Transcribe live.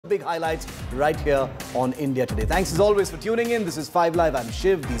big highlights right here on India Today. Thanks as always for tuning in. This is 5 Live. I'm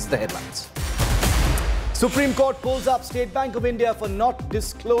Shiv. These are the headlines. Supreme Court pulls up State Bank of India for not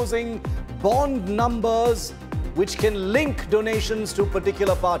disclosing bond numbers which can link donations to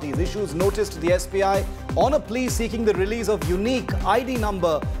particular parties. Issues notice to the SBI on a plea seeking the release of unique ID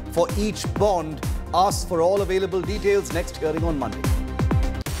number for each bond. Asks for all available details. Next hearing on Monday.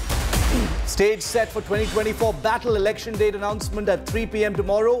 Stage set for 2024 battle. Election date announcement at 3 p.m.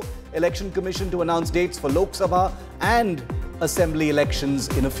 tomorrow. Election Commission to announce dates for Lok Sabha and Assembly elections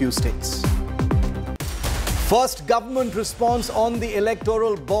in a few states. First government response on the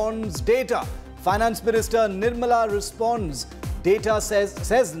electoral bonds data. Finance Minister Nirmala responds. Data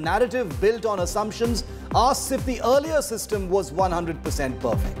says narrative built on assumptions. Asks if the earlier system was 100%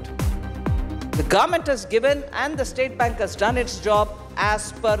 perfect. The government has given and the State Bank has done its job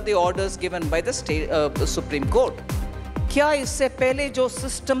as per the orders given by the Supreme Court. क्या इससे पहले जो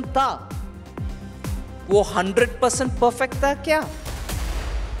system था वो 100% perfect था क्या?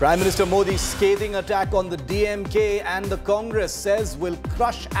 Prime Minister Modi's scathing attack on the DMK and the Congress says will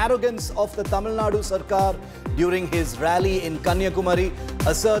crush arrogance of the Tamil Nadu Sarkar during his rally in Kanyakumari.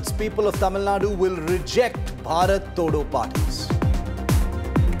 Asserts people of Tamil Nadu will reject Bharat Todo parties.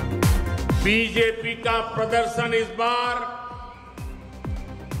 BJP का प्रदर्शन इस बार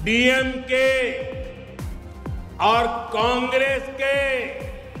DMK और कांग्रेस के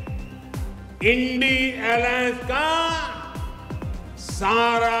INDI alliance का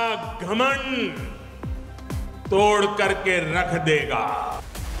सारा घमंड तोड़ करके रख देगा.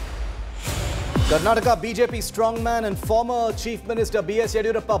 Karnataka BJP strongman and former Chief Minister B.S.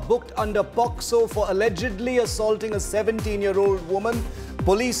 Yediyurappa booked under POCSO for allegedly assaulting a 17-year-old woman.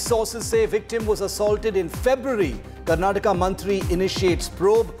 Police sources say victim was assaulted in February. Karnataka Mantri initiates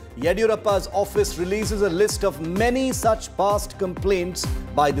probe. Yediyurappa's office releases a list of many such past complaints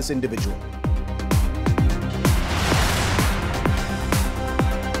by this individual.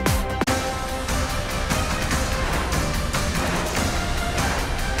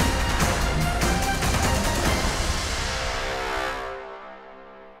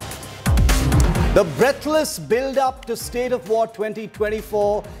 The breathless build-up to State of War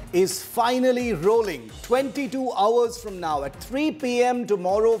 2024 is finally rolling. 22 hours from now, at 3 p.m.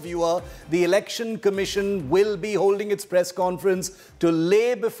 tomorrow, viewer, the Election Commission will be holding its press conference to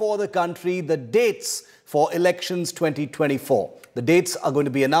lay before the country the dates for elections 2024. The dates are going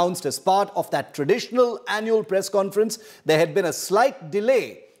to be announced as part of that traditional annual press conference. There had been a slight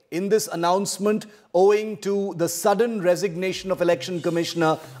delay in this announcement owing to the sudden resignation of Election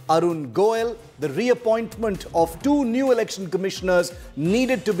Commissioner Arun Goel. The reappointment of 2 new election commissioners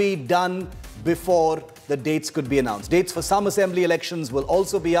needed to be done before the dates could be announced. Dates for some assembly elections will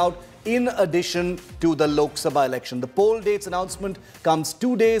also be out in addition to the Lok Sabha election. The poll dates announcement comes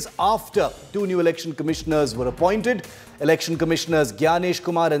 2 days after 2 new election commissioners were appointed. Election commissioners Gyanesh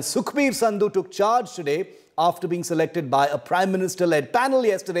Kumar and Sukhbir Sandhu took charge today after being selected by a Prime Minister-led panel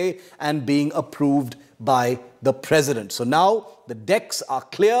yesterday and being approved by the President. So now the decks are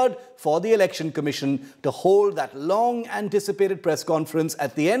cleared for the Election Commission to hold that long-anticipated press conference,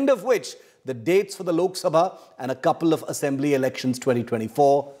 at the end of which the dates for the Lok Sabha and a couple of Assembly elections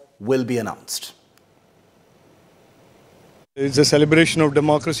 2024 will be announced. It's a celebration of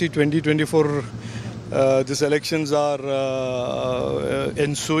democracy. 2024, these elections are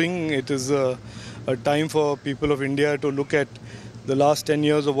ensuing. It is a time for people of India to look at the last 10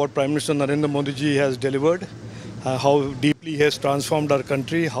 years of what Prime Minister Narendra Modi ji has delivered, how deeply he has transformed our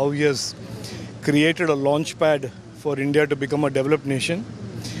country, how he has created a launch pad for India to become a developed nation,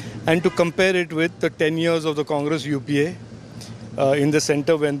 and to compare it with the 10 years of the Congress UPA in the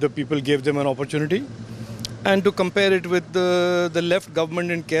center when the people gave them an opportunity, and to compare it with the left government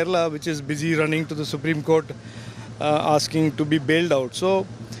in Kerala, which is busy running to the Supreme Court asking to be bailed out. So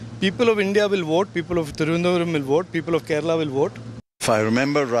people of India will vote, people of Tirunelveli will vote, people of Kerala will vote. If I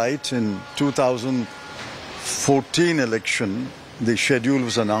remember right, in 2014 election, the schedule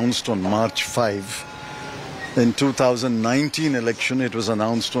was announced on March 5. In 2019 election, it was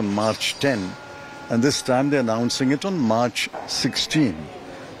announced on March 10. And this time they're announcing it on March 16.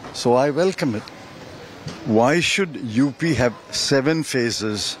 So I welcome it. Why should UP have 7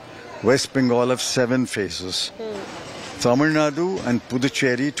 phases, West Bengal have 7 phases? Tamil Nadu and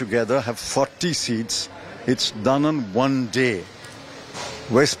Puducherry together have 40 seats. It's done on one day.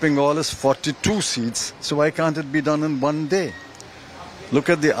 West Bengal has 42 seats, so why can't it be done in one day? Look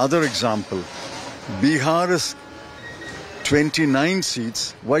at the other example. Bihar has 29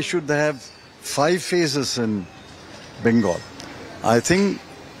 seats. Why should they have 5 phases in Bengal? I think,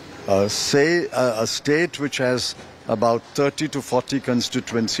 say, a state which has about 30 to 40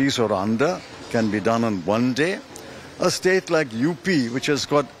 constituencies or under can be done on one day. A state like UP, which has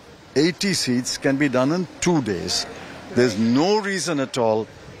got 80 seats, can be done in 2 days. There's no reason at all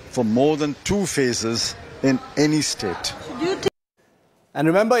for more than 2 phases in any state. And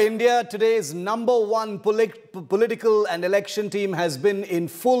remember, India, today's #1 political and election team has been in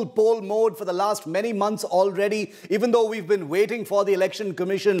full poll mode for the last many months already. Even though we've been waiting for the Election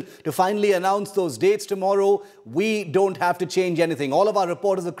Commission to finally announce those dates tomorrow, we don't have to change anything. All of our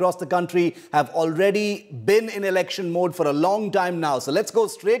reporters across the country have already been in election mode for a long time now. So let's go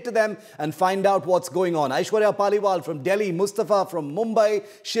straight to them and find out what's going on. Aishwarya Paliwal from Delhi, Mustafa from Mumbai,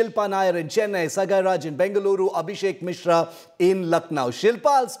 Shilpa Nair in Chennai, Sagai Raj in Bengaluru, Abhishek Mishra in Lucknow. Shilpa,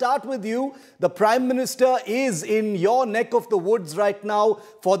 I'll start with you. The Prime Minister is in your neck of the woods right now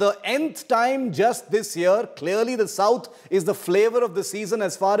for the nth time just this year. Clearly, the South is the flavor of the season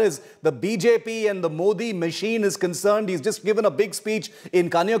as far as the BJP and the Modi machine is concerned. He's just given a big speech in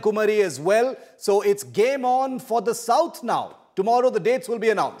Kanyakumari as well. So it's game on for the South now. Tomorrow, the dates will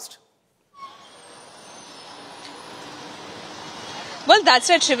be announced. Well, that's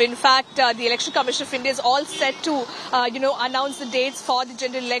right, Shiv. In fact, the Election Commission of India is all set to, announce the dates for the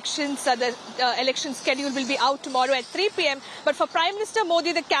general elections. The election schedule will be out tomorrow at 3 p.m. But for Prime Minister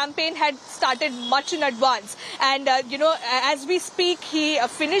Modi, the campaign had started much in advance. And, as we speak, he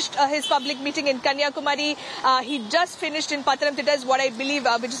finished his public meeting in Kanyakumari. He just finished in Pathanamthitta, is what I believe,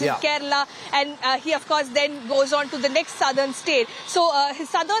 which is in Kerala. And he, of course, then goes on to the next southern state. So his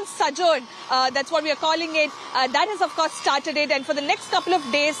southern sojourn, that's what we are calling it, that has, of course, started it. And for the next couple of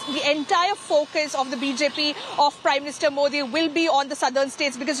days, the entire focus of the BJP of Prime Minister Modi will be on the southern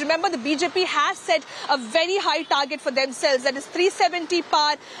states, because remember, the BJP has set a very high target for themselves, that is 370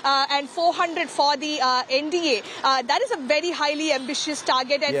 par and 400 for the NDA. That is a very highly ambitious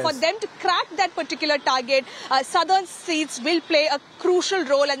target, and for them to crack that particular target, southern seats will play a crucial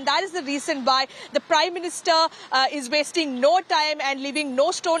role, and that is the reason why the Prime Minister is wasting no time and leaving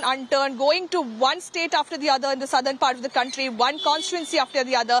no stone unturned, going to one state after the other in the southern part of the country, one constituency after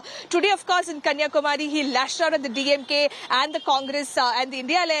the other. Today, of course, in Kanyakumari, he lashed out at the DMK and the Congress and the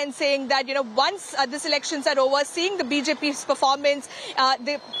India Alliance, saying that, once these elections are over, seeing the BJP's performance,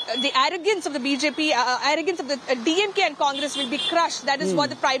 the arrogance of the BJP, arrogance of the DMK and Congress will be crushed. That is what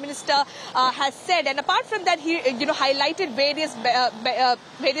the Prime Minister has said. And apart from that, he highlighted various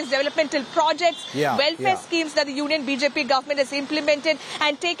developmental projects, welfare schemes that the Union BJP government has implemented,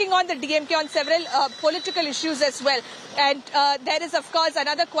 and taking on the DMK on several political issues as well. And there is, of course,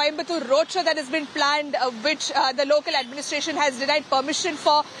 another Coimbatore roadshow that has been planned, which the local administration has denied permission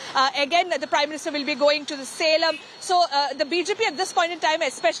for. Again, the Prime Minister will be going to the Salem. So the BJP at this point in time,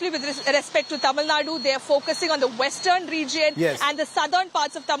 especially with respect to Tamil Nadu, they are focusing on the western region and the southern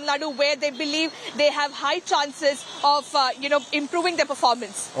parts of Tamil Nadu, where they believe they have high chances of, improving their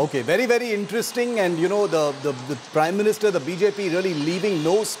performance. Okay, very, very interesting. And, the Prime Minister, the BJP really leaving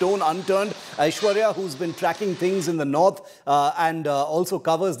no stone unturned. Aishwarya, who's been tracking things in the north and also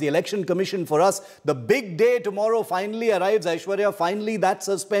covers the Election Commission for us. The big day tomorrow finally arrives, Aishwarya. Finally, that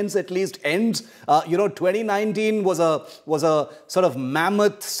suspense at least ends. 2019 was a sort of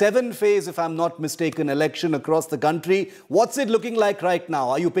mammoth 7-phase, if I'm not mistaken, election across the country. What's it looking like right now?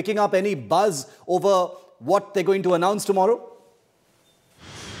 Are you picking up any buzz over what they're going to announce tomorrow?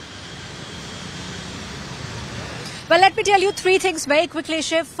 Well, let me tell you 3 things very quickly,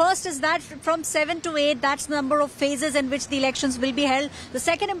 Shiv. First is that from 7 to 8, that's the number of phases in which the elections will be held. The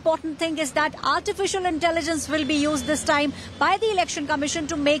second important thing is that artificial intelligence will be used this time by the Election Commission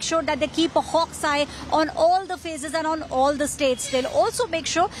to make sure that they keep a hawk's eye on all the phases and on all the states. They'll also make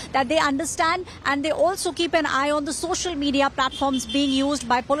sure that they understand, and they also keep an eye on the social media platforms being used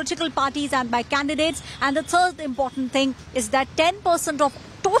by political parties and by candidates. And the third important thing is that 10% of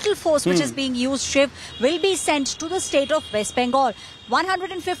total force which is being used, Shiv, will be sent to the state of West Bengal.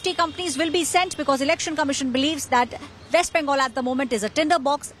 150 companies will be sent because Election Commission believes that West Bengal at the moment is a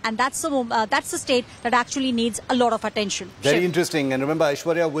tinderbox, and that's the state that actually needs a lot of attention. Very interesting. And remember,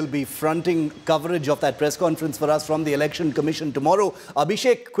 Aishwarya will be fronting coverage of that press conference for us from the Election Commission tomorrow.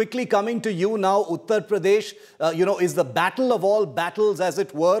 Abhishek, quickly coming to you now. Uttar Pradesh, is the battle of all battles, as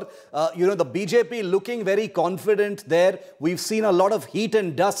it were. The BJP looking very confident there. We've seen a lot of heat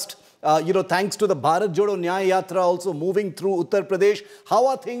and dust. Thanks to the Bharat Jodo Nyaya Yatra also moving through Uttar Pradesh. How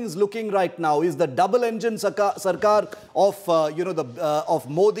are things looking right now? Is the double-engine sarkar of of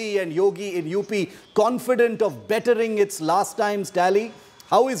Modi and Yogi in UP confident of bettering its last time's tally?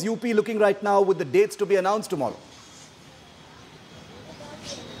 How is UP looking right now with the dates to be announced tomorrow?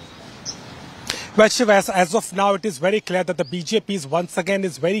 Well, Shiv, as of now, it is very clear that the BJP is once again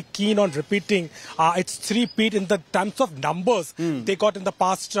is very keen on repeating its three-peat in the terms of numbers they got in the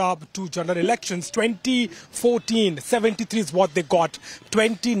past two general elections. 2014, 73 is what they got.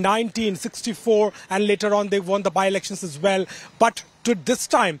 2019, 64, and later on they won the by-elections as well. But to this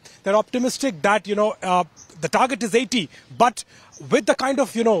time, they're optimistic that, the target is 80, but with the kind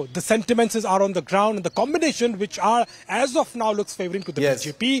of, the sentiments are on the ground and the combination which are, as of now, looks favoring to the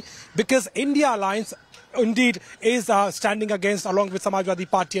BJP, because India Alliance indeed is standing against, along with Samajwadi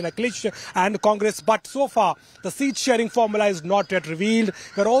Party and Akhilesh and Congress. But so far, the seat sharing formula is not yet revealed.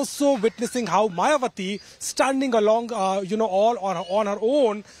 We're also witnessing how Mayawati, standing along, all on her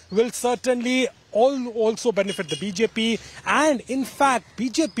own, will certainly also benefit the BJP. And in fact,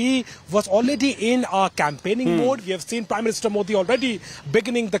 BJP was already in a campaigning mode. We have seen Prime Minister Modi already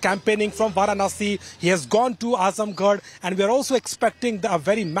beginning the campaigning from Varanasi. He has gone to Azamgarh, and we are also expecting a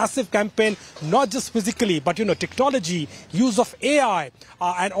very massive campaign, not just physically, but technology, use of AI,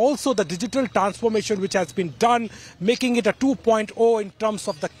 and also the digital transformation which has been done, making it a 2.0 in terms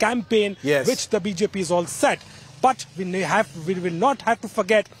of the campaign, which the BJP is all set. But we will not have to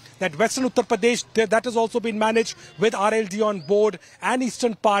forget that Western Uttar Pradesh, that has also been managed with RLD on board, and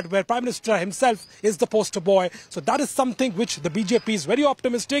Eastern part where Prime Minister himself is the poster boy. So that is something which the BJP is very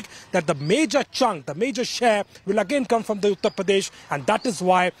optimistic that the major chunk, the major share will again come from the Uttar Pradesh, and that is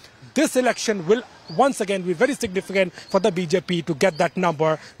why this election will once again be very significant for the BJP to get that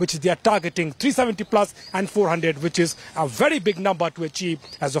number, which is they are targeting 370 plus and 400, which is a very big number to achieve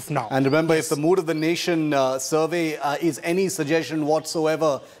as of now. And remember, if the Mood of the Nation survey is any suggestion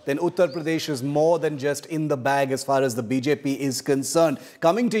whatsoever, then Uttar Pradesh is more than just in the bag as far as the BJP is concerned.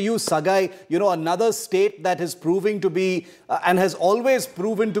 Coming to you, Sagai, another state that is proving to be and has always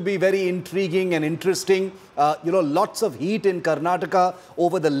proven to be very intriguing and interesting. Lots of heat in Karnataka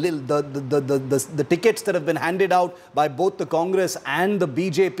over the tickets that have been handed out by both the Congress and the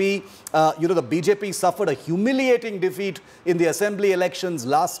BJP. The BJP suffered a humiliating defeat in the assembly elections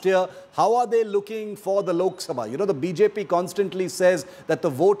last year. How are they looking for the Lok Sabha? The BJP constantly says that the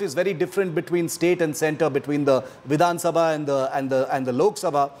vote is very different between state and centre, between the Vidhan Sabha and the Lok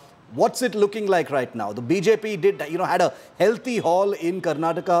Sabha. What's it looking like right now? The BJP had a healthy haul in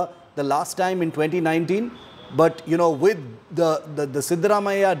Karnataka the last time in 2019. But, with the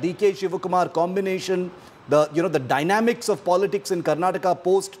Siddaramaiah, DK Shivakumar combination, the dynamics of politics in Karnataka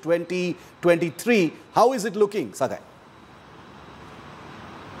post 2023, how is it looking, Sagai?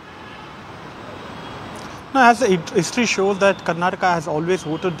 Now, as the history shows that Karnataka has always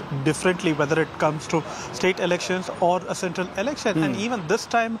voted differently, whether it comes to state elections or a central election. And even this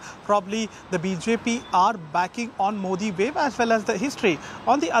time, probably the BJP are backing on Modi wave as well as the history.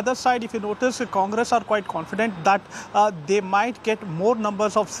 On the other side, if you notice, Congress are quite confident that they might get more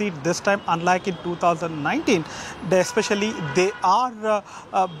numbers of seats this time, unlike in 2019. Especially, they are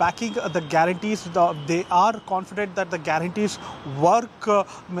backing the guarantees. They are confident that the guarantees work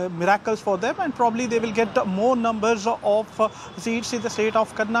miracles for them, and probably they will get more numbers of seats in the state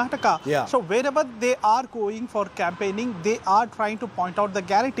of Karnataka. So wherever they are going for campaigning, they are trying to point out the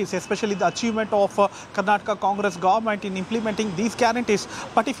guarantees, especially the achievement of Karnataka Congress government in implementing these guarantees.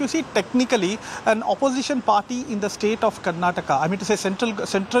 But if you see technically, an opposition party in the state of Karnataka, I mean to say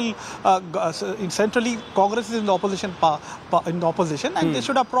centrally Congress is in the opposition, and they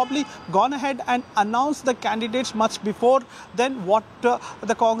should have probably gone ahead and announced the candidates much before than what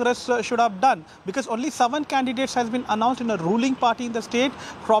the Congress should have done, because only 7 candidates has been announced in a ruling party in the state.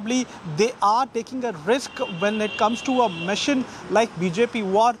 Probably they are taking a risk when it comes to a mission like BJP,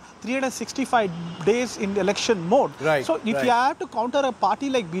 who are 365 days in election mode. So if you have to counter a party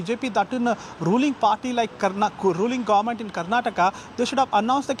like BJP, that in a ruling party like ruling government in Karnataka, they should have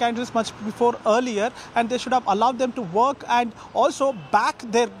announced the candidates much before earlier, and they should have allowed them to work and also back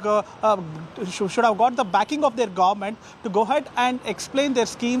their should have got the backing of their government to go ahead and explain their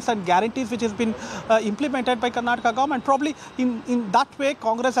schemes and guarantees which has been implemented by Karnataka government. Probably in that way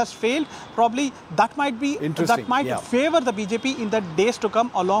Congress has failed. Probably that might be favor the BJP in the days to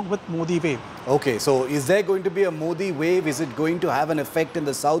come along with Modi wave. Okay, so is there going to be a Modi wave? Is it going to have an effect in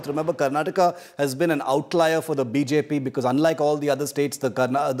the south? Remember, Karnataka has been an outlier for the BJP because unlike all the other states, the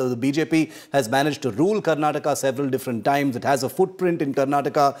BJP has managed to rule Karnataka several different times. It has a footprint in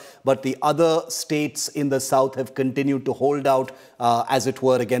Karnataka, but the other states in the south have continued to hold out, as it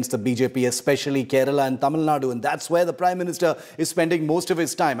were, against the BJP, especially Kerala and Tamil Nadu. And that's where the Prime Minister is spending most of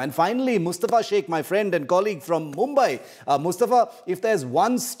his time. And finally, Mustafa Sheikh, my friend and colleague from Mumbai. Mustafa, if there's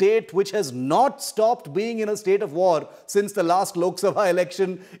one state which has not stopped being in a state of war since the last Lok Sabha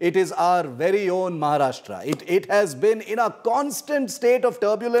election. It is our very own Maharashtra. It has been in a constant state of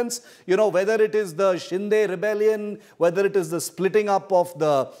turbulence, you know, whether it is the Shinde rebellion, whether it is the splitting up of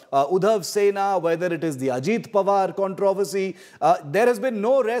the Uddhav Sena, whether it is the Ajit Pawar controversy. There has been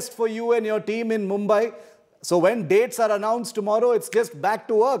no rest for you and your team in Mumbai. So when dates are announced tomorrow, it's just back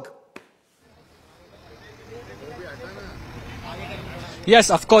to work.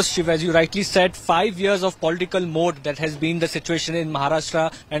 Yes, of course, Shiv, as you rightly said, 5 years of political mode that has been the situation in Maharashtra,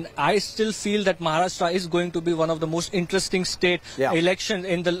 and I still feel that Maharashtra is going to be one of the most interesting state elections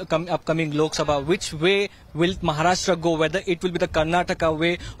in the upcoming Lok Sabha. Which way will Maharashtra go, whether it will be the Karnataka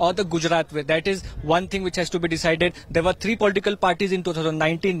way or the Gujarat way? That is one thing which has to be decided. There were 3 political parties in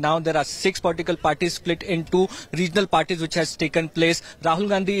 2019. Now there are 6 political parties split into regional parties, which has taken place. Rahul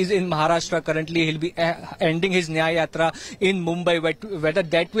Gandhi is in Maharashtra currently. He'll be ending his Nyaya Yatra in Mumbai. Whether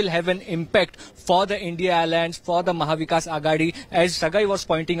that will have an impact for the India Alliance, for the Mahavikas Aghadi, as Sagai was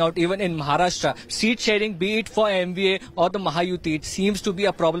pointing out, even in Maharashtra, seat sharing, be it for MVA or the Mahayuti, it seems to be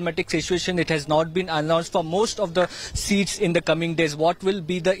a problematic situation. It has not been announced for most of the seats in the coming days. What will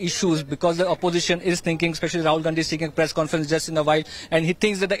be the issues? Because the opposition is thinking, especially Rahul Gandhi is taking a press conference just in a while, and he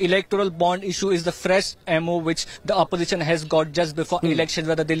thinks that the electoral bond issue is the fresh ammo which the opposition has got just before elections,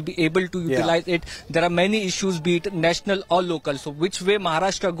 whether they'll be able to utilize it. There are many issues, be it national or local. So which way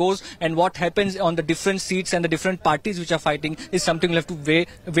Maharashtra goes and what happens on the different seats and the different parties which are fighting is something we'll have to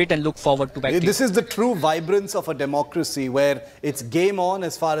wait and look forward to. This is the true vibrance of a democracy, where it's game on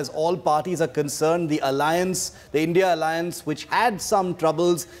as far as all parties are concerned. The alliance, the India Alliance, which had some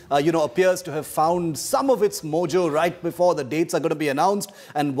troubles, appears to have found some of its mojo right before the dates are going to be announced.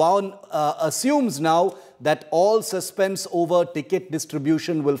 And one assumes now that all suspense over ticket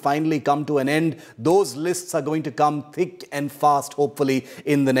distribution will finally come to an end. Those lists are going to come thick and fast, hopefully,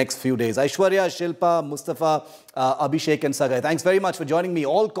 in the next few days. Aishwarya, Shilpa, Mustafa, Abhishek and Sagai, thanks very much for joining me.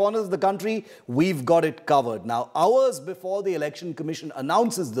 All corners of the country, we've got it covered. Now, hours before the Election Commission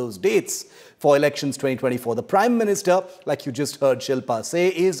announces those dates for elections 2024, the Prime Minister, like you just heard Shilpa say,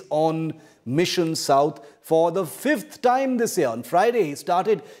 is on Mission South for the 5th time this year. On Friday, he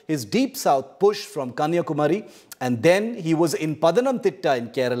started his Deep South push from Kanyakumari, and then he was in Padanamthitta in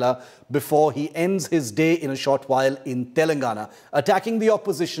Kerala before he ends his day in a short while in Telangana, attacking the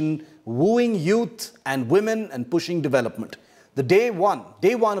opposition, wooing youth and women and pushing development. The day one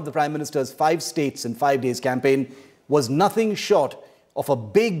of the Prime Minister's 5 states in 5 days campaign was nothing short of a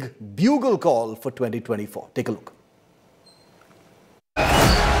big bugle call for 2024. Take a look.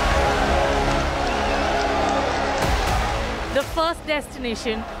 The first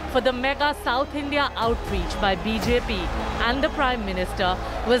destination for the mega South India outreach by BJP and the Prime Minister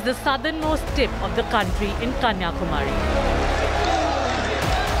was the southernmost tip of the country in Kanyakumari.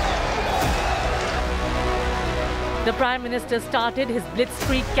 The Prime Minister started his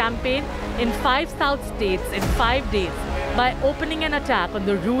blitzkrieg campaign in 5 South states in 5 days by opening an attack on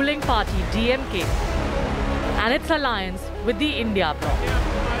the ruling party DMK and its alliance with the India bloc.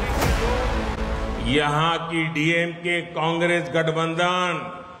 यहाँ की DMK Congress गठबंधन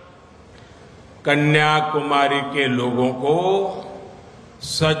कन्याकुमारी के लोगों को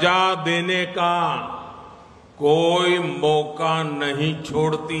सजा देने का कोई मौका नहीं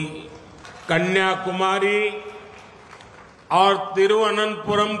छोड़ती। कन्याकुमारी और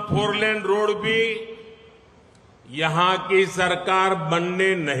तिरुवनंतपुरम 4-लेन रोड भी यहाँ की सरकार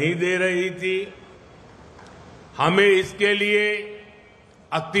बनने नहीं दे रही थी। हमें इसके लिए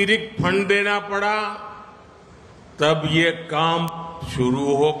अतिरिक्त फंड देना पड़ा, तब ये काम शुरू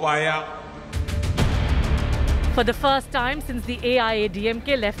हो पाया। For the first time since the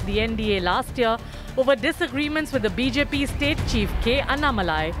AIADMK left the NDA last year over disagreements with the BJP state chief K.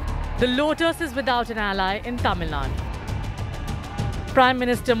 Annamalai, the Lotus is without an ally in Tamil Nadu. Prime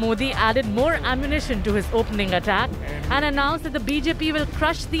Minister Modi added more ammunition to his opening attack and announced that the BJP will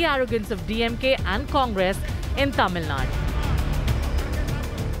crush the arrogance of DMK and Congress in Tamil Nadu.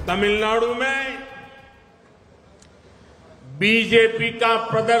 Tamil Nadu में BJP का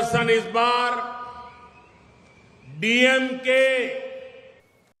प्रदर्शन इस बार DMK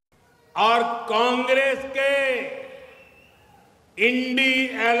और कांग्रेस के INDI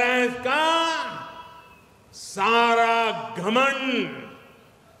alliance का सारा घमंड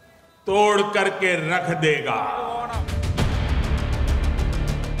तोड़ करके रख देगा।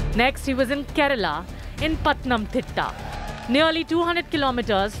 Next, he was in Kerala, in Padanamthitta, nearly 200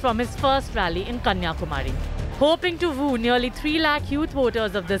 kilometers from his first rally in Kanyakumari. Hoping to woo nearly 3 lakh youth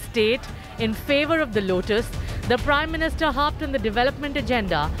voters of the state in favor of the Lotus, the Prime Minister harped on the development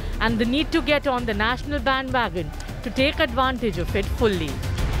agenda and the need to get on the national bandwagon to take advantage of it fully.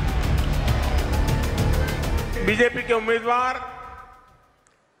 BJP के उम्मीदवार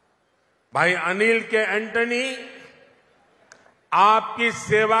भाई अनिल के Antony आपकी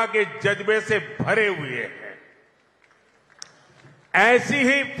सेवा के जज्बे से भरे हुए हैं। ऐसी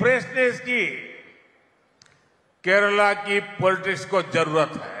ही फ्रेशनेस की केरला की पॉलिटिक्स को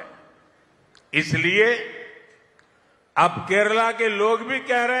जरूरत है। इसलिए अब केरला के लोग भी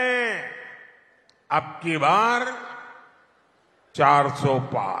कह रहे हैं, अब की बार 400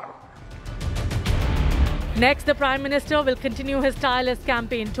 पार। Next, the Prime Minister will continue his tireless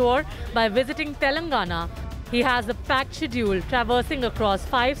campaign tour by visiting Telangana. He has a packed schedule traversing across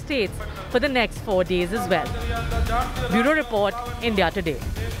 5 states for the next 4 days as well. Bureau Report, India Today.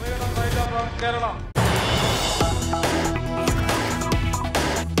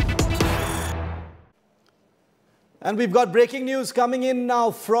 And we've got breaking news coming in now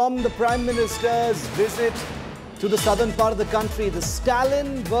from the Prime Minister's visit to the southern part of the country. The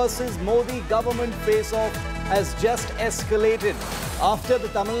Stalin versus Modi government face-off has just escalated after the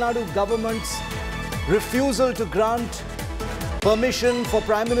Tamil Nadu government's refusal to grant permission for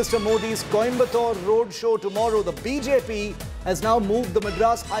Prime Minister Modi's Coimbatore roadshow tomorrow. The BJP has now moved the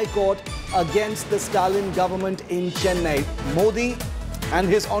Madras High Court against the Stalin government in Chennai. Modi and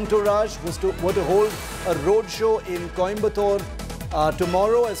his entourage were to hold a roadshow in Coimbatore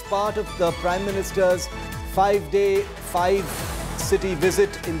tomorrow as part of the Prime Minister's 5-day, 5-city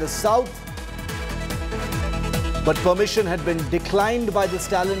visit in the south. But permission had been declined by the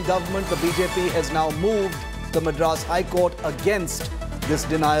Stalin government. The BJP has now moved the Madras High Court against this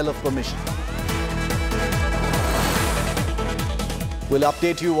denial of permission. We'll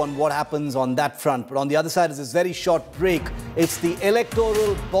update you on what happens on that front. But on the other side is this very short break. It's the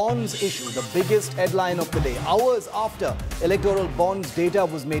electoral bonds issue, the biggest headline of the day. Hours after electoral bonds data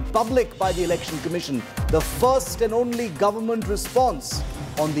was made public by the Election Commission, the first and only government response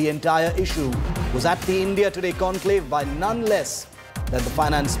on the entire issue was at the India Today conclave by none less than the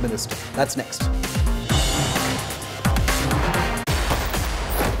Finance Minister. That's next.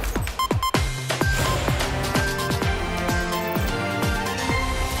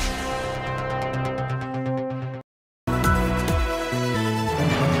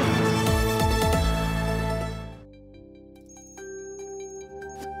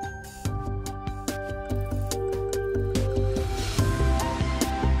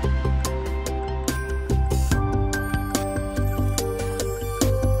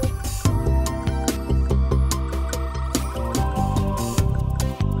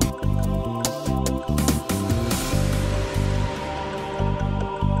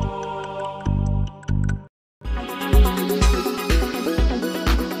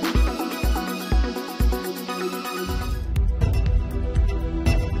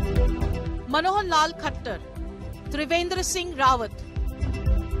 Manohar Lal Khattar, Trivendra Singh Rawat,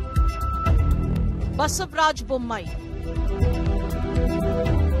 Basavaraj Bommai.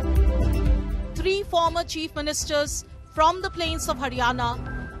 3 former chief ministers from the plains of Haryana,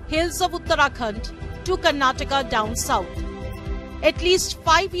 hills of Uttarakhand to Karnataka down south. At least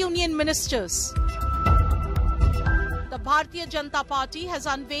 5 union ministers. The Bharatiya Janata Party has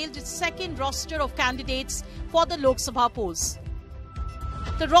unveiled its second roster of candidates for the Lok Sabha polls.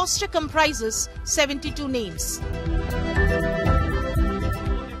 The roster comprises 72 names.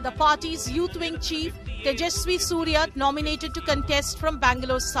 The party's youth wing chief, Tejaswi Surya, nominated to contest from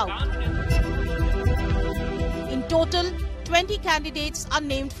Bangalore South. In total, 20 candidates are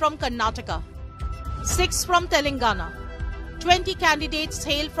named from Karnataka, 6 from Telangana, 20 candidates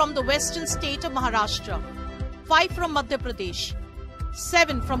hail from the western state of Maharashtra, 5 from Madhya Pradesh,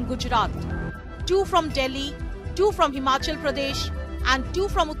 7 from Gujarat, 2 from Delhi, 2 from Himachal Pradesh, and 2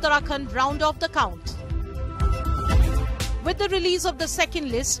 from Uttarakhand round off the count. With the release of the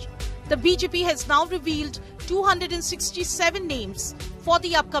second list, the BJP has now revealed 267 names for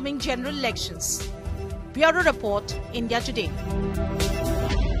the upcoming general elections. Bureau Report, India Today.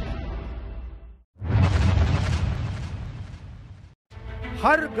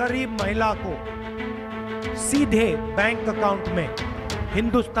 हर गरीब महिला को सीधे bank account में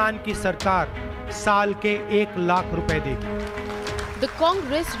हिंदुस्तान की सरकार साल के 1 लाख रुपए देगी. The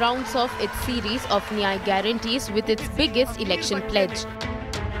Congress rounds off its series of Nyay guarantees with its biggest election pledge.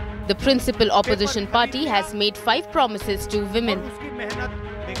 The principal opposition party has made 5 promises to women.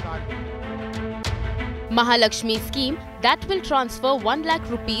 Mahalakshmi scheme that will transfer 1 lakh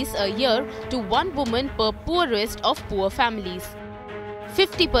rupees a year to 1 woman per poorest of poor families.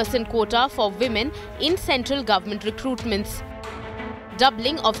 50% quota for women in central government recruitments.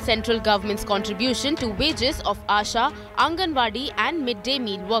 Doubling of central government's contribution to wages of Asha, Anganwadi and midday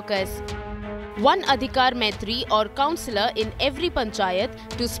meal workers. One Adhikar Maitri or councillor in every panchayat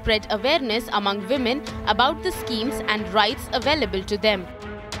to spread awareness among women about the schemes and rights available to them.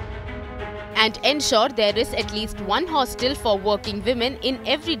 And ensure there is at least one hostel for working women in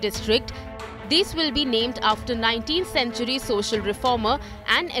every district. These will be named after 19th century social reformer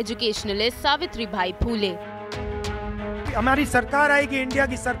and educationalist Savitribai Phule. हमारी सरकार आएगी, India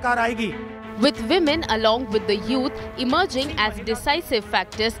की सरकार आएगी. With women along with the youth emerging as decisive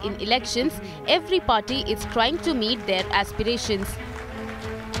factors in elections, every party is trying to meet their aspirations.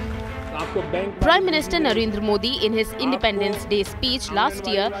 Prime Minister Narendra Modi in his Independence Day speech last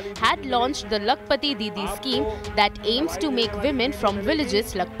year had launched the Lakpati Didi scheme that aims to make women from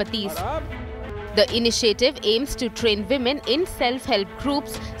villages Lakpatis. The initiative aims to train women in self-help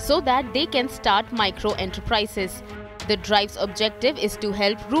groups so that they can start micro-enterprises. The drive's objective is to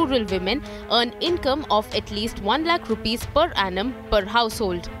help rural women earn income of at least 1 lakh rupees per annum per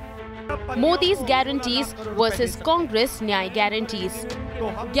household. Modi's guarantees versus Congress Nyay guarantees.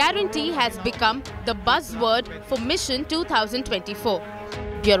 Guarantee has become the buzzword for Mission 2024.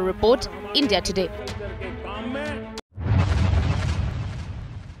 Bureau Report, India Today.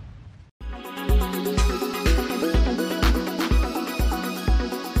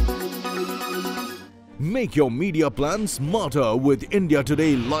 Make your media plan smarter with India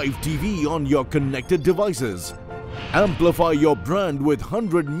Today Live TV on your connected devices. Amplify your brand with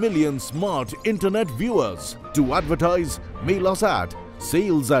 100 million smart internet viewers. To advertise, mail us at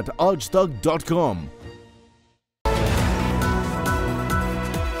sales@aajtak.com.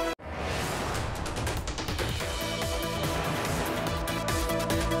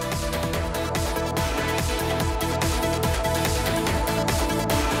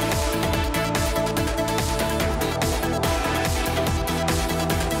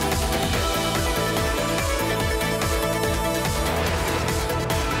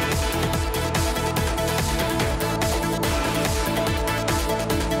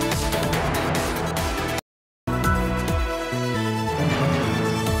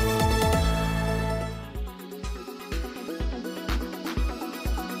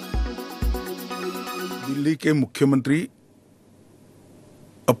 Delhi के मुख्यमंत्री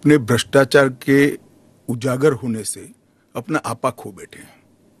अपने भ्रष्टाचार के उजागर होने से अपना आपा खो बैठे हैं।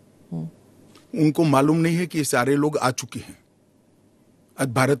 उनको मालूम नहीं है कि ये सारे लोग आ चुके हैं, आज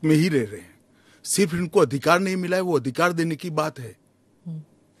भारत में ही रह रहे हैं। सिर्फ इनको अधिकार नहीं मिला है, वो अधिकार देने की बात है।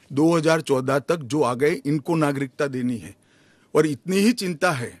 2014 तक जो आ गए इनको नागरिकता देनी है। और इतनी ही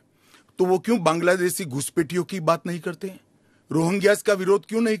चिंता है तो वो क्यों बांग्लादेशी घुसपैठियों की बात नहीं करते हैं, रोहिंग्यास का विरोध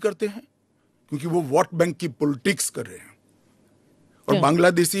क्यों नहीं करते हैं? क्योंकि वो वोट बैंक की पॉलिटिक्स कर रहे हैं। और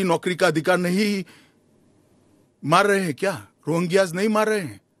बांग्लादेशी नौकरी का अधिकार नहीं मार रहे हैं क्या? रोहिंग्यास नहीं मार रहे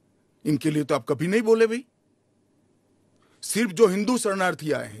हैं? इनके लिए तो आप कभी नहीं बोले भाई। सिर्फ जो हिंदू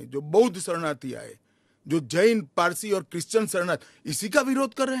शरणार्थी आए हैं, जो बौद्ध शरणार्थी आए, जो जैन, पारसी और क्रिश्चियन शरणार्थी, इसी का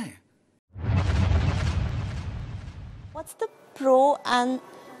विरोध कर रहे हैं। What's the pro and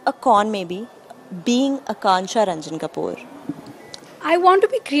a con maybe being Akansha Ranjan Kapoor? I want to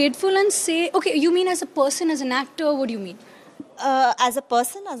be grateful and say, okay, you mean as a person, as an actor, what do you mean? As a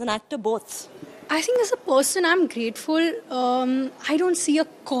person, as an actor, both. I think as a person, I'm grateful. I don't see a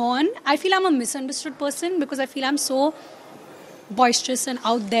con. I feel I'm a misunderstood person because I feel I'm so boisterous and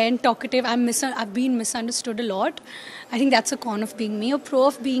out there and talkative. I've been misunderstood a lot. I think that's a con of being me. A pro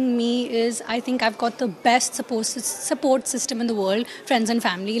of being me is I think I've got the best support system in the world, friends and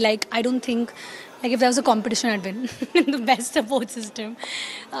family. Like, I don't think, like, if there was a competition, I'd win. The best support system.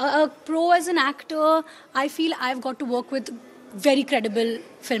 A pro as an actor, I feel I've got to work with very credible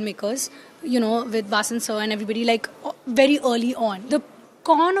filmmakers, you know, with Vasan sir and everybody, like, very early on. The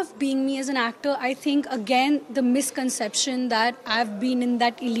con of being me as an actor, I think, again, the misconception that I've been in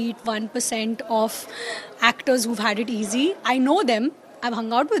that elite 1% of actors who've had it easy. I know them, I've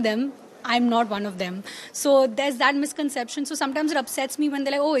hung out with them, I'm not one of them. So there's that misconception. So sometimes it upsets me when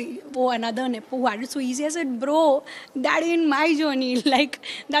they're like, oh, another Nepo who had it so easy. I said, bro, that ain't my journey. Like,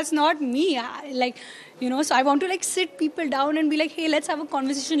 that's not me. Like, you know, so I want to like sit people down and be like, hey, let's have a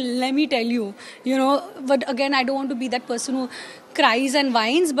conversation. Let me tell you, you know, but again, I don't want to be that person who cries and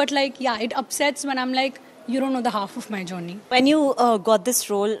whines. But like, yeah, it upsets when I'm like, you don't know the half of my journey. When you got this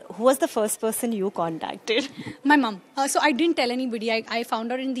role, who was the first person you contacted? My mom. So I didn't tell anybody. I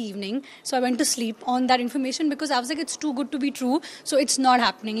found out in the evening. So I went to sleep on that information because I was like, it's too good to be true. So it's not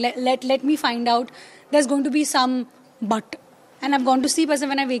happening. Let me find out. There's going to be some but. And I've gone to sleep as if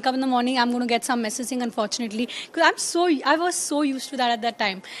when I wake up in the morning, I'm going to get some messaging, unfortunately. Because I was so used to that at that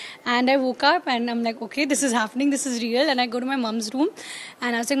time. And I woke up and I'm like, okay, this is happening, this is real. And I go to my mom's room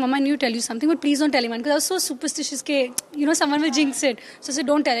and I was like, Mama, I need to tell you something, but please don't tell anyone. Because I was so superstitious, you know, someone will jinx it. So I said,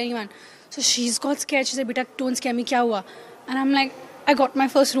 don't tell anyone. So she's got scared. She said, "Beta, don't scare me, kya hua?" And I'm like, I got my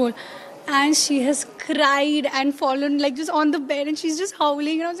first role. And she has cried and fallen like just on the bed and she's just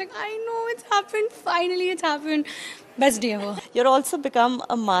howling. And I was like, I know it's happened. Finally, it's happened. Best day ever. You're also become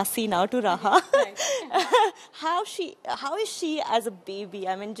a Masi now to Raha. How is she as a baby?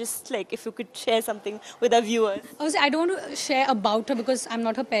 I mean, just like if you could share something with our viewers. I don't want to share about her because I'm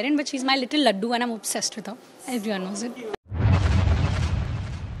not her parent, but she's my little laddu and I'm obsessed with her. Everyone knows it.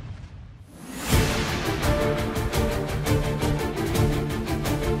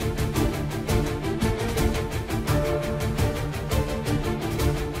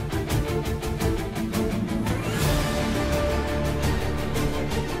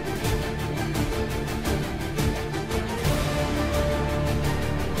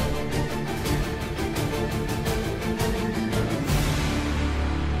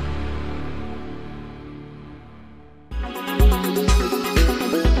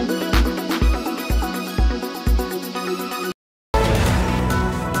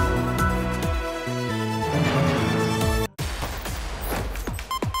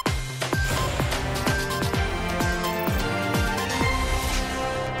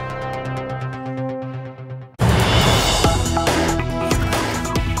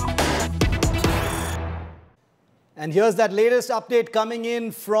 And here's that latest update coming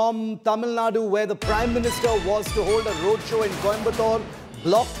in from Tamil Nadu, where the Prime Minister was to hold a roadshow in Coimbatore,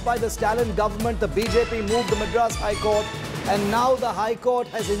 blocked by the Stalin government. The BJP moved the Madras High Court, and now the High Court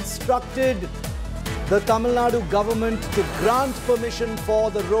has instructed the Tamil Nadu government to grant permission for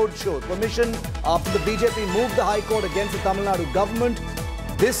the roadshow. Permission after the BJP moved the High Court against the Tamil Nadu government.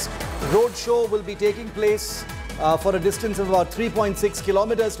 This roadshow will be taking place for a distance of about 3.6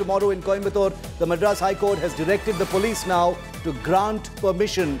 kilometers tomorrow in Coimbatore. The Madras High Court has directed the police now to grant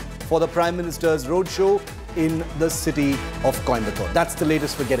permission for the Prime Minister's roadshow in the city of Coimbatore. That's the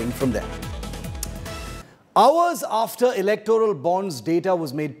latest we're getting from there. Hours after electoral bonds data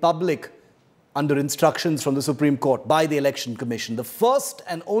was made public under instructions from the Supreme Court by the Election Commission, the first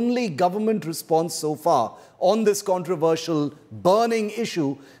and only government response so far on this controversial burning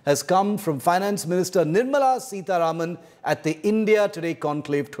issue has come from Finance Minister Nirmala Sitharaman at the India Today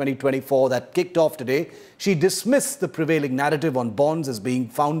Conclave 2024 that kicked off today. She dismissed the prevailing narrative on bonds as being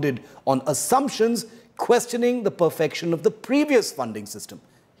founded on assumptions, questioning the perfection of the previous funding system.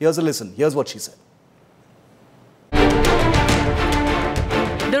 Here's a listen. Here's what she said.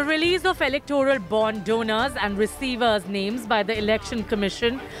 The release of electoral bond donors and receivers' names by the Election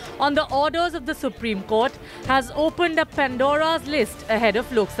Commission on the orders of the Supreme Court has opened up Pandora's list ahead of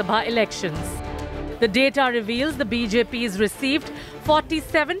Lok Sabha elections. The data reveals the BJP's received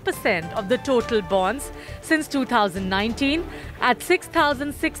 47% of the total bonds since 2019 at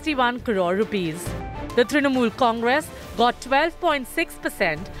 6,061 crore rupees. The Trinamool Congress got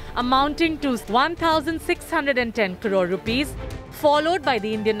 12.6%, amounting to 1,610 crore rupees, followed by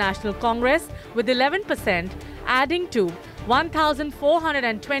the Indian National Congress with 11%, adding to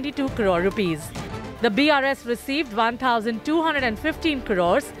 1,422 crore rupees. The BRS received 1,215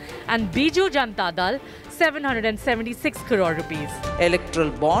 crores and Biju Janata Dal 776 crore rupees. Electoral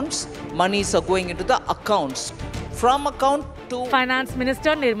bonds, monies are going into the accounts. From account to... Finance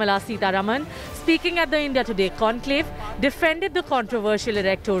Minister Nirmala Sitharaman, speaking at the India Today Conclave, defended the controversial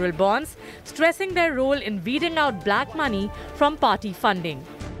electoral bonds, stressing their role in weeding out black money from party funding.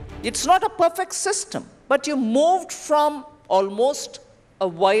 It's not a perfect system, but you moved from almost a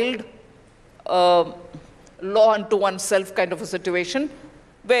wild law unto oneself kind of a situation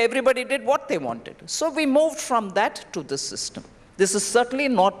where everybody did what they wanted. So we moved from that to this system. This is certainly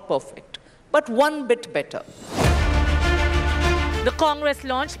not perfect, but one bit better. The Congress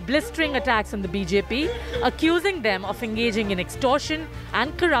launched blistering attacks on the BJP, accusing them of engaging in extortion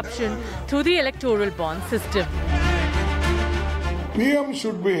and corruption through the electoral bond system. PM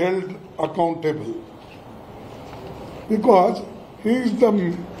should be held accountable because he is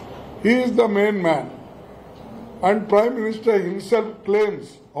the main man, and Prime Minister himself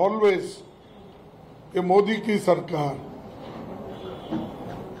claims always a Modi ki sarkar,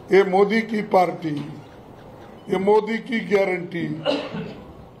 a Modi ki party, a Modi ki guarantee.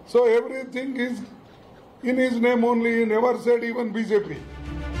 So everything is in his name only. He never said even BJP.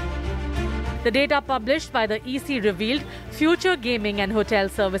 The data published by the EC revealed Future Gaming and Hotel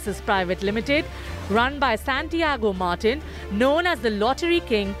Services Private Limited, run by Santiago Martin, known as the Lottery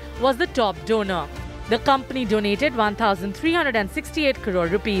King, was the top donor. The company donated 1,368 crore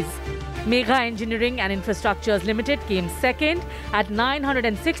rupees. Megha Engineering and Infrastructures Limited came second at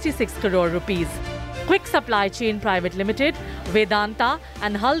 966 crore rupees. Quick Supply Chain Private Limited, Vedanta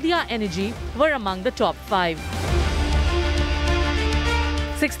and Haldia Energy were among the top 5.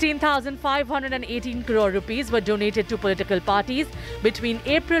 16,518 crore rupees were donated to political parties between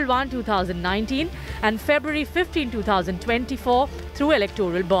April 1, 2019 and February 15, 2024 through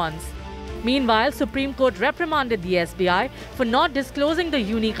electoral bonds. Meanwhile, Supreme Court reprimanded the SBI for not disclosing the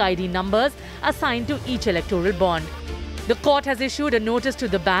unique ID numbers assigned to each electoral bond. The court has issued a notice to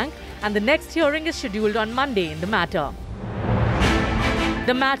the bank and the next hearing is scheduled on Monday in the matter.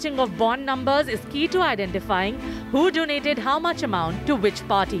 The matching of bond numbers is key to identifying who donated how much amount to which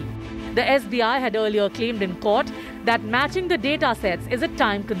party. The SBI had earlier claimed in court that matching the data sets is a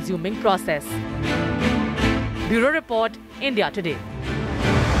time-consuming process. Bureau Report, India Today.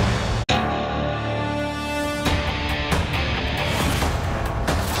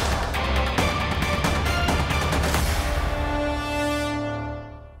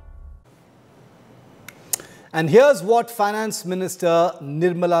 And here's what Finance Minister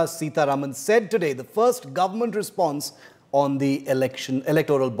Nirmala Sitharaman said today, the first government response on the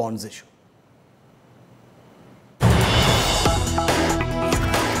electoral bonds issue.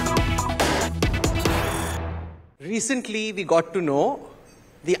 Recently, we got to know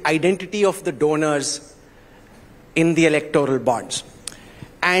the identity of the donors in the electoral bonds.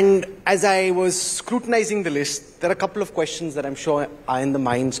 And as I was scrutinizing the list, there are a couple of questions that I'm sure are in the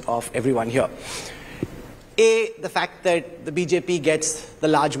minds of everyone here. A, the fact that the BJP gets the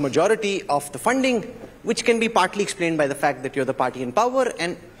large majority of the funding, which can be partly explained by the fact that you're the party in power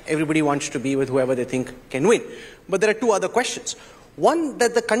and everybody wants to be with whoever they think can win. But there are two other questions. One,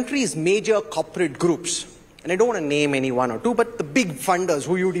 that the country's major corporate groups, and I don't want to name any one or two, but the big funders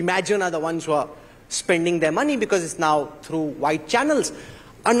who you'd imagine are the ones who are spending their money because it's now through white channels,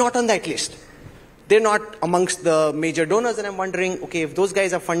 are not on that list. They're not amongst the major donors, and I'm wondering, okay, if those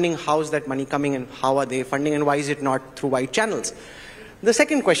guys are funding, how's that money coming and how are they funding and why is it not through white channels? The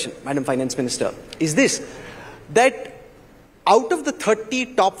second question, Madam Finance Minister, is this, that out of the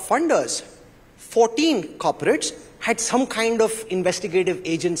 30 top funders, 14 corporates had some kind of investigative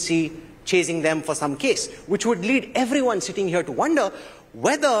agency chasing them for some case, which would lead everyone sitting here to wonder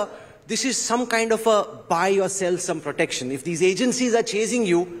whether this is some kind of a buy or sell some protection. If these agencies are chasing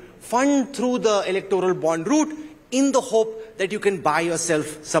you, fund through the electoral bond route in the hope that you can buy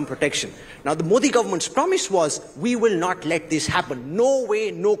yourself some protection. Now, the Modi government's promise was, we will not let this happen. No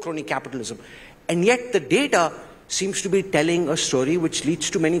way, no crony capitalism. And yet the data seems to be telling a story which leads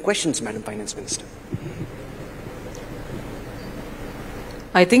to many questions, Madam Finance Minister.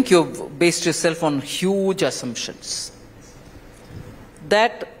 I think you've based yourself on huge assumptions.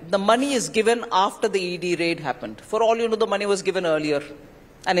 That the money is given after the ED raid happened. For all you know, the money was given earlier.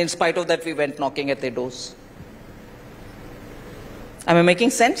 And in spite of that, we went knocking at their doors. Am I making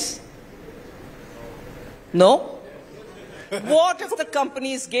sense? No? What if the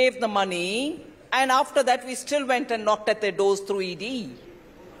companies gave the money and after that we still went and knocked at their doors through ED?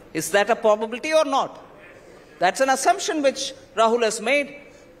 Is that a probability or not? That's an assumption which Rahul has made,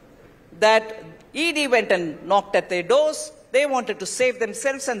 that ED went and knocked at their doors, they wanted to save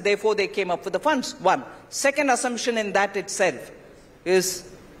themselves and therefore they came up with the funds. One. Second assumption in that itself is,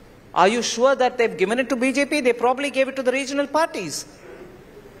 are you sure that they've given it to BJP? They probably gave it to the regional parties.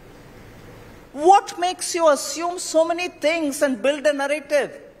 What makes you assume so many things and build a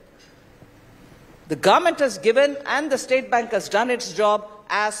narrative? The government has given and the State Bank has done its job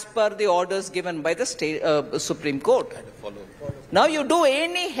as per the orders given by the Supreme Court. Now you do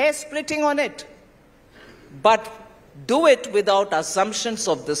any hair splitting on it, but do it without assumptions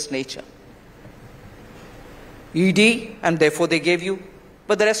of this nature. ED, and therefore they gave you.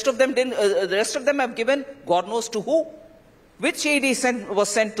 But the rest of them didn't. The rest of them have given God knows to who. Which ED was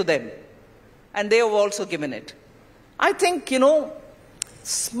sent to them, and they have also given it. I think,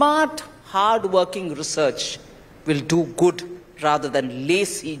 smart, hard-working research will do good rather than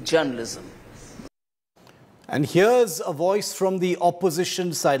lazy journalism. And here's a voice from the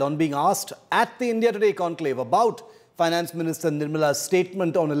opposition side on being asked at the India Today conclave about Finance Minister Nirmala's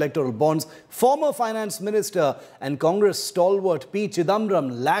statement on electoral bonds. Former Finance Minister and Congress stalwart P.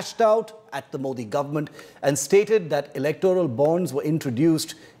 Chidambaram lashed out at the Modi government and stated that electoral bonds were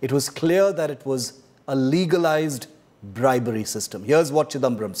introduced. It was clear that it was a legalized bribery system. Here's what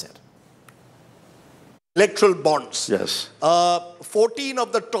Chidambaram said. Electoral bonds. Yes. 14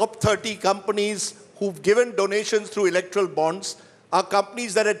 of the top 30 companies who've given donations through electoral bonds are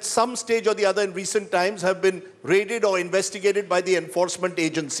companies that at some stage or the other in recent times have been raided or investigated by the enforcement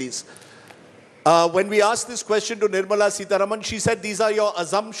agencies. When we asked this question to Nirmala Sitharaman, she said these are your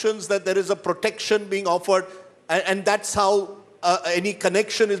assumptions that there is a protection being offered, and that's how any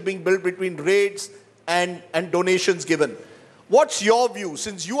connection is being built between raids and donations given. What's your view?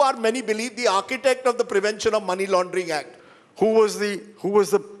 Since you are, many believe, the architect of the Prevention of Money Laundering Act, Who was the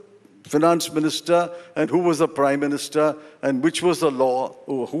finance minister and who was the prime minister and which was the law,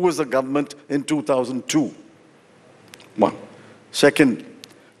 who was the government in 2002? One. Second,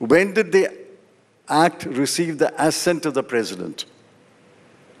 when did the act receive the assent of the president?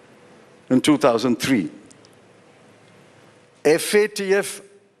 In 2003. FATF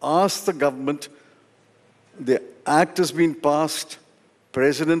asked the government, the act has been passed,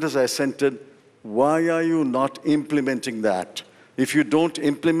 president has assented, why are you not implementing that? If you don't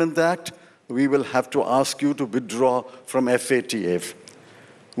implement that, we will have to ask you to withdraw from FATF.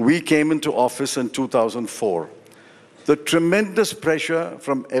 We came into office in 2004. The tremendous pressure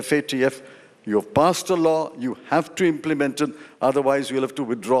from FATF, you have passed a law, you have to implement it, otherwise you'll have to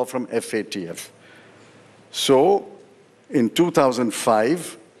withdraw from FATF. So, in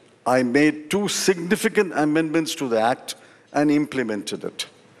 2005, I made 2 significant amendments to the Act and implemented it.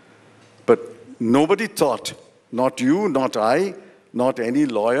 But nobody thought, not you, not I, not any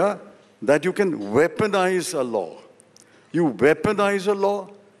lawyer, that you can weaponize a law. You weaponize a law,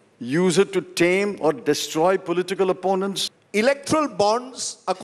 use it to tame or destroy political opponents. Electoral bonds,